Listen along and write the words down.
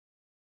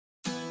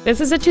This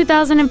is a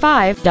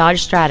 2005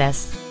 Dodge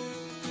Stratus.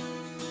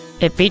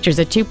 It features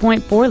a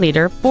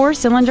 2.4-liter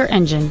four-cylinder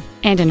engine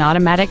and an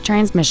automatic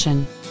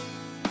transmission.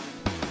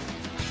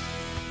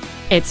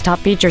 Its top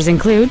features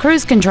include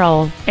cruise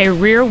control, a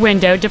rear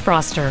window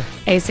defroster,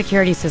 a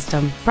security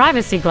system,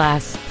 privacy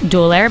glass,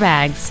 dual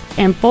airbags,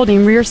 and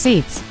folding rear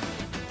seats.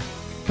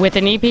 With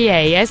an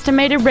EPA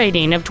estimated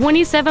rating of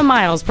 27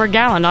 miles per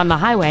gallon on the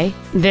highway,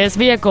 this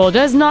vehicle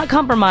does not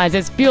compromise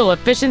its fuel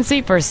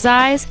efficiency for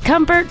size,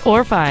 comfort,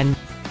 or fun.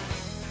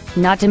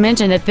 Not to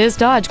mention that this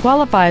Dodge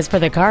qualifies for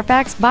the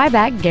Carfax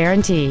buyback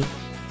guarantee.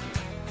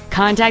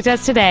 Contact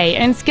us today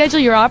and schedule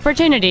your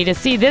opportunity to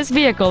see this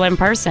vehicle in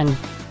person.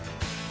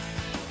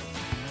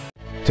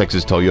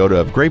 Texas Toyota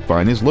of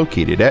Grapevine is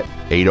located at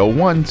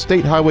 801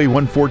 State Highway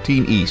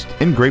 114 East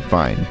in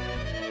Grapevine.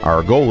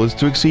 Our goal is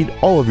to exceed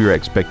all of your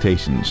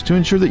expectations to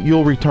ensure that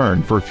you'll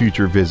return for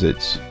future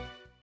visits.